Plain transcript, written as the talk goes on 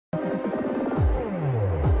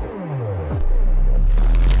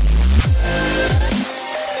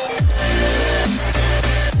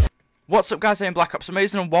What's up guys, I am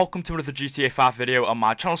BlackOpsAmazing and welcome to another GTA 5 video on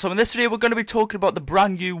my channel. So in this video we're going to be talking about the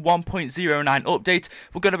brand new 1.09 update.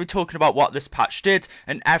 We're going to be talking about what this patch did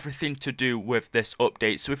and everything to do with this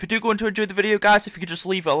update. So if you do go on to enjoy the video guys, if you could just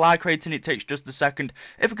leave a like rating, it takes just a second.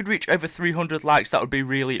 If we could reach over 300 likes, that would be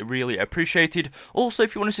really appreciated. Also,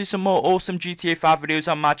 if you want to see some more awesome GTA 5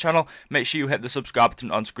 videos on my channel, make sure you hit the subscribe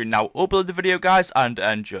button on screen now. Upload the video guys and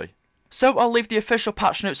enjoy. So I'll leave the official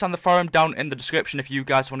patch notes on the forum down in the description if you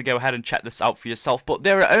guys want to go ahead and check this out for yourself. But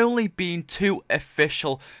there are only been 2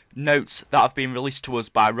 official notes that have been released to us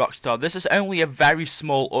by Rockstar. This is only a very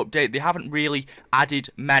small update. They haven't really added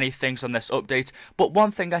many things on this update. But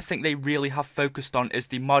one thing I think they really have focused on is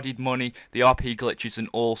the modded money, the RP glitches and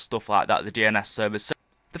all stuff like that, the DNS servers. So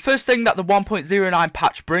the first thing that the 1.09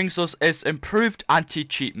 patch brings us is improved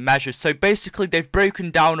anti-cheat measures. So basically they've broken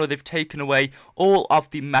down or they've taken away all of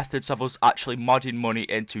the methods of us actually modding money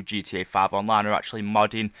into GTA 5 Online or actually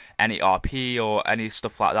modding any RP or any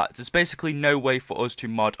stuff like that. There's basically no way for us to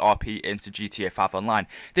mod RP into GTA 5 Online.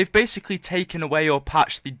 They've basically taken away or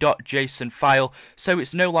patched the .json file, so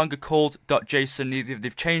it's no longer called .json. Either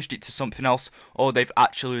they've changed it to something else or they've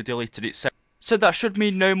actually deleted it. So that should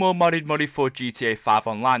mean no more modded money for GTA 5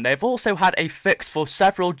 Online. They've also had a fix for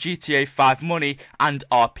several GTA 5 money and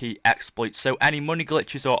RP exploits. So any money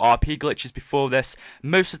glitches or RP glitches before this,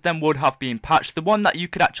 most of them would have been patched. The one that you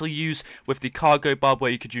could actually use with the cargo bob,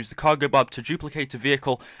 where you could use the cargo bob to duplicate a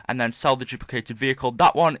vehicle and then sell the duplicated vehicle,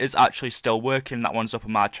 that one is actually still working. That one's up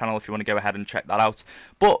on my channel if you want to go ahead and check that out.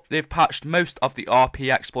 But they've patched most of the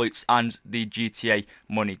RP exploits and the GTA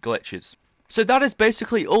money glitches. So that is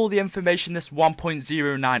basically all the information this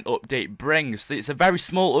 1.09 update brings. It's a very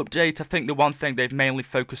small update. I think the one thing they've mainly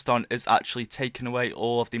focused on is actually taking away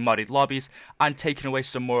all of the modded lobbies and taking away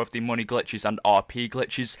some more of the money glitches and RP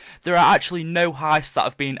glitches. There are actually no heists that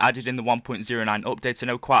have been added in the 1.09 update. I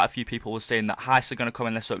know quite a few people were saying that heists are going to come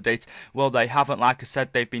in this update. Well, they haven't. Like I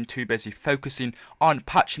said, they've been too busy focusing on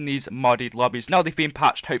patching these modded lobbies. Now they've been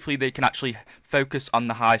patched, hopefully they can actually focus on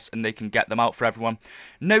the heists and they can get them out for everyone.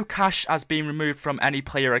 No cash has been removed from any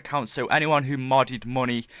player account, so anyone who modded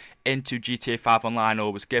money into GTA 5 Online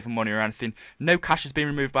or was given money or anything, no cash has been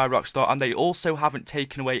removed by Rockstar, and they also haven't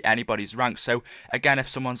taken away anybody's rank. So again, if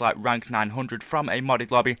someone's like rank 900 from a modded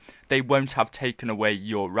lobby, they won't have taken away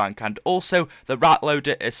your rank. And also the rat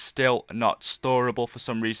loader is still not storable for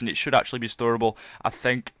some reason. It should actually be storable, I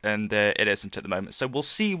think, and it isn't at the moment. So we'll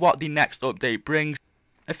see what the next update brings.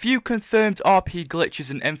 A few confirmed RP glitches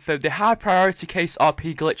and info. The high priority case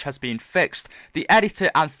RP glitch has been fixed. The editor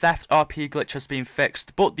and theft RP glitch has been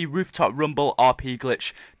fixed, but the rooftop rumble RP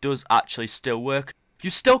glitch does actually still work.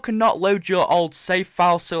 You still cannot load your old save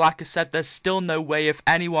file, so like I said, there's still no way of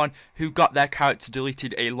anyone who got their character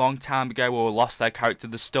deleted a long time ago or lost their character,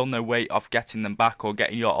 there's still no way of getting them back or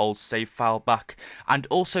getting your old save file back. And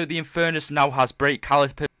also the Infernus now has brake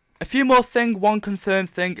calipers. A few more things. One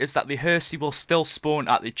confirmed thing is that the Hersey will still spawn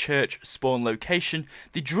at the church spawn location.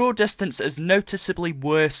 The draw distance is noticeably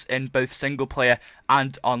worse in both single player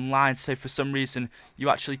and online, so for some reason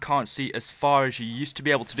you actually can't see as far as you used to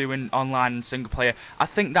be able to do in online and single player. I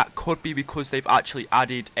think that could be because they've actually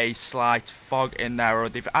added a slight fog in there, or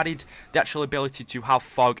they've added the actual ability to have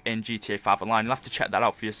fog in GTA 5 Online. You'll have to check that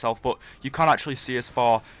out for yourself, but you can't actually see as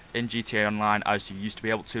far in GTA Online as you used to be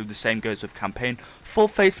able to. The same goes with campaign. Full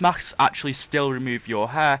face masks actually still remove your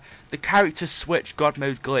hair. The character switch God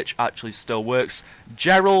mode glitch actually still works.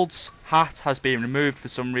 Gerald's hat has been removed for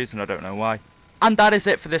some reason, I don't know why. And that is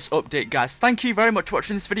it for this update guys. Thank you very much for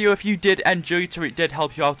watching this video. If you did enjoy it or it did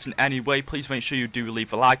help you out in any way, please make sure you do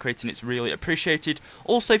leave a like rating, it's really appreciated.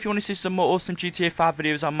 Also, if you want to see some more awesome GTA 5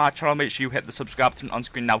 videos on my channel, make sure you hit the subscribe button on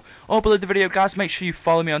screen now or below the video guys. Make sure you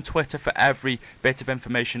follow me on Twitter for every bit of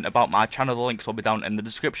information about my channel. The links will be down in the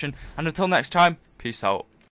description. And until next time, peace out.